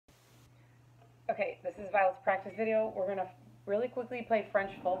Okay, this is Violet's practice video. We're going to really quickly play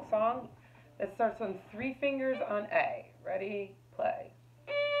French folk song. It starts on 3 fingers on A. Ready? Play.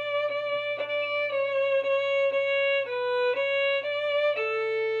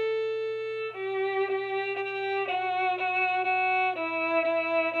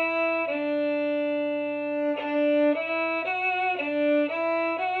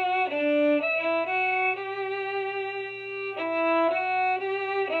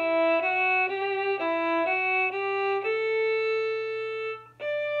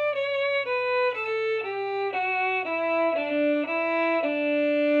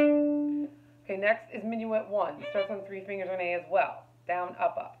 Okay, next is minuet 1. Starts on 3 fingers on A as well. Down,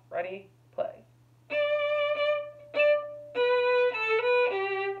 up, up. Ready? Play.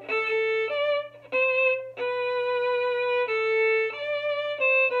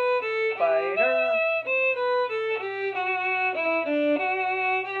 Spider.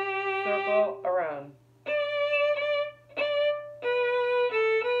 Circle around.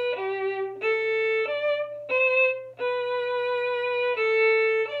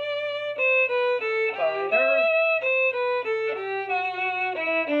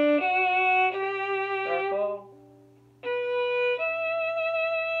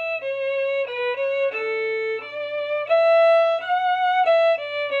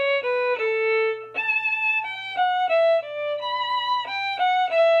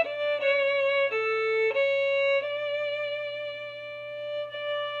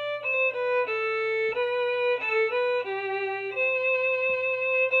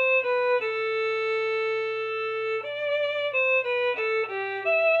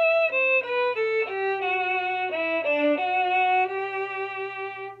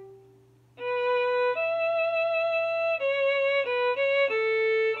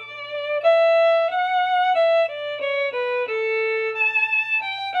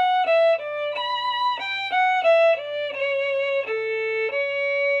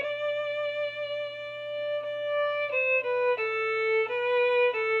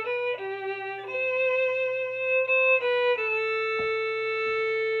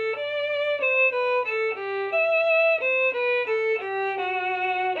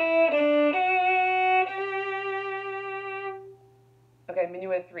 Okay,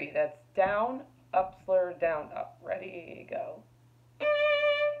 minuet 3. That's down, up, slur, down, up. Ready, go.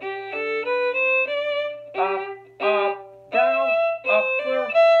 Up, down, up, slur.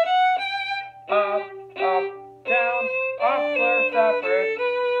 Up, down, up, slur, separate.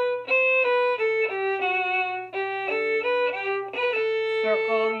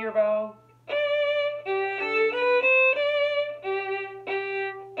 Circle your bow.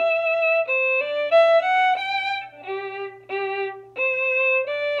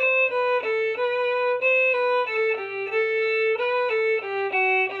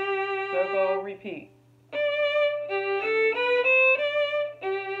 Circle, repeat.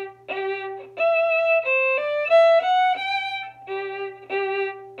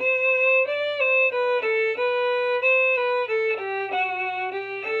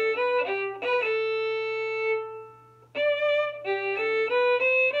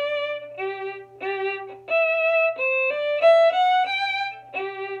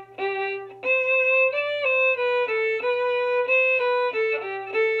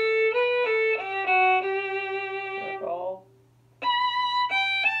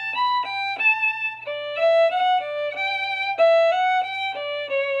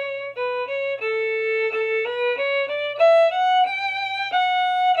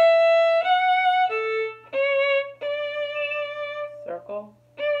 Circle.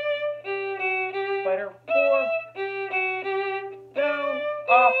 Spider 4. Down,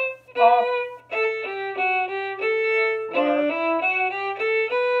 up, up. Slur.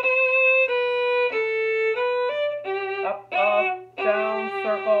 Up, down,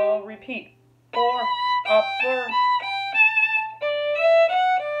 circle, repeat. 4, up, slur.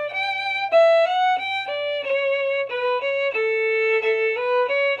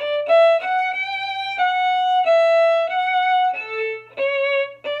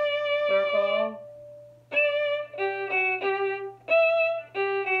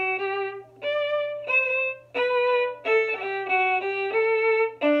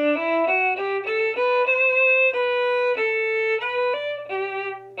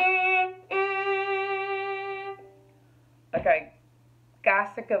 Okay,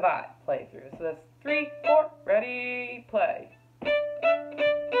 Gasikavat playthrough. So that's 3, 4, ready, play.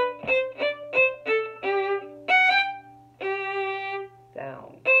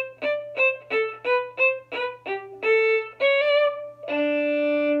 Down.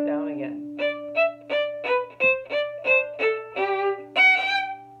 Down again.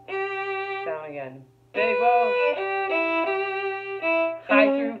 Down again. again. Big bow. High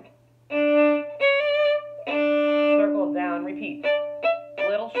through. Circle down. Repeat.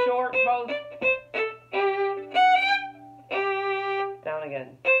 Little short bows. Down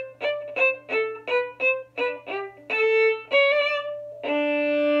again.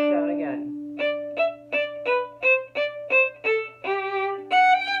 Down again.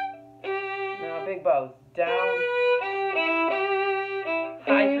 Now big bows. Down.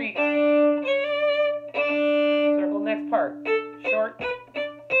 High three. Circle next part. Short.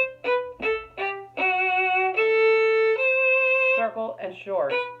 Circle and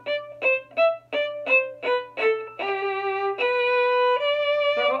short.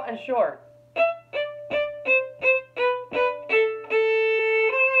 Circle and short.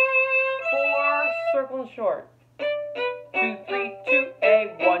 Four. Circle and short. 2, 3, 2,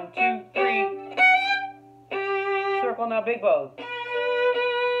 A. 1, 2, 3. Circle now big bows.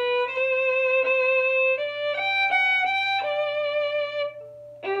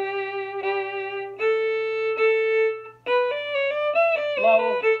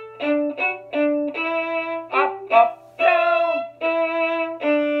 Low, up, up, down,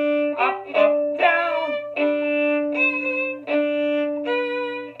 up, up, down.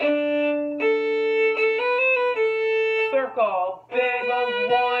 Circle, big bows,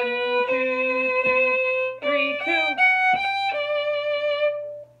 1, 2, 2, 3, 2,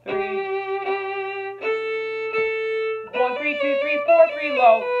 3, 1, 3, 2, 3, 4, 3,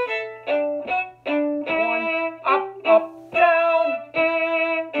 low. 1, up, up, down.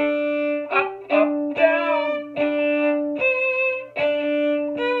 Up, up, down.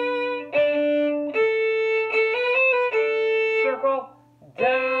 Circle,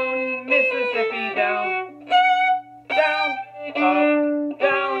 down, Mississippi, down. Down, up,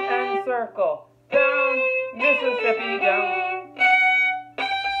 down, and circle. Down, Mississippi, down.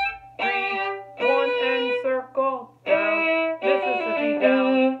 3, 1, and circle. Down, Mississippi,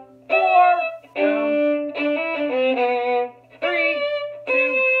 down. 4, down. 3, 2.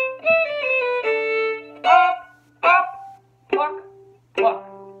 Up, up, pluck, pluck.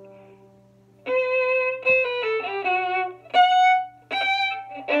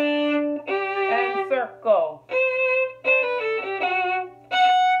 And circle.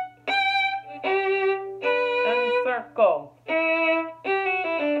 And circle.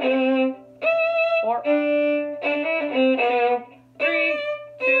 4, 2, 3,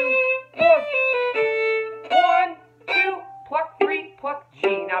 2, 4. 1, 2, pluck, 3, pluck, G.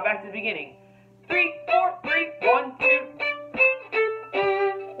 Now back to the beginning. 3, 4, 3, 1, 2.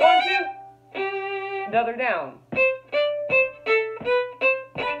 1, 2. Another down.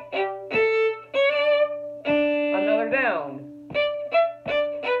 Another down.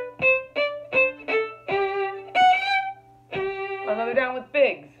 Another down with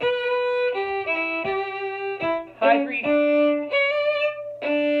bigs. High three.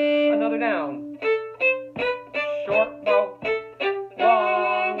 Another down. Short bow.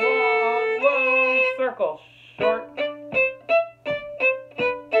 Long, long, long. Circle. Short.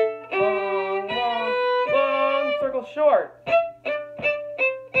 Long, long, long. Circle short.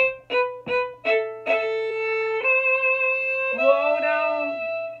 Slow down.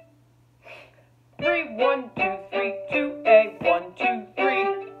 3, 1, 2, 3, 2, A. 1, 2, 3.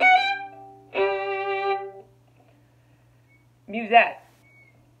 Musette.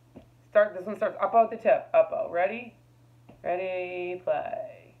 This one starts up at the tip. Up-o. Ready? Ready,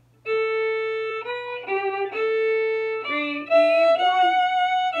 play. 3, E1,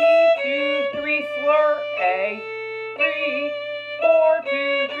 E2, 3, slur, A. 3, 4,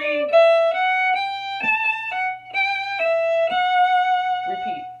 2, 3.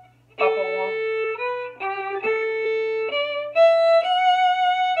 Repeat. Up-o 1.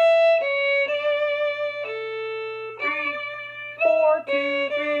 3, 4, 2,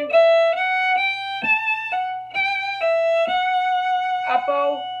 3.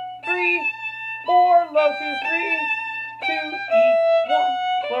 Up-o 3, 4, low 2, 3, 2, E1,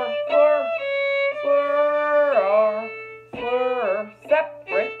 slur, slur, slur, slur,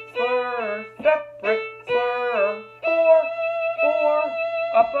 separate, slur, separate, slur, 4, 4,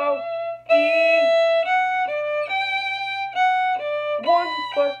 up-o, E, 1,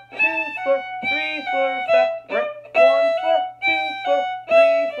 slur, 2, slur, 3, slur, separate, 1, slur, 2, slur,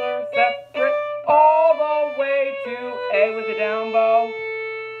 3, slur, separate, all the way to A with a down bow,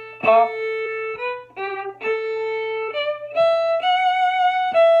 up,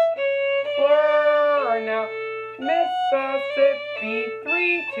 slur, now, Mississippi,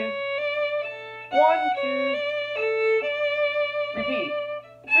 3, 2, 1, 2, repeat,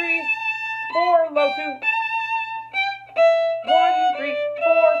 3, 4, low 2, 1, 3,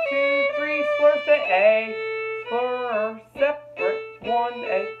 4, 2, 3, slur, A, slur, separate, 1,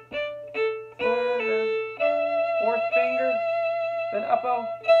 A, slur, fourth finger, then up O.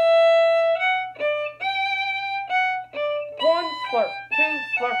 1 slur, 2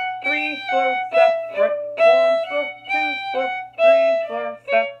 slur, 3 slur, separate, 1 slur,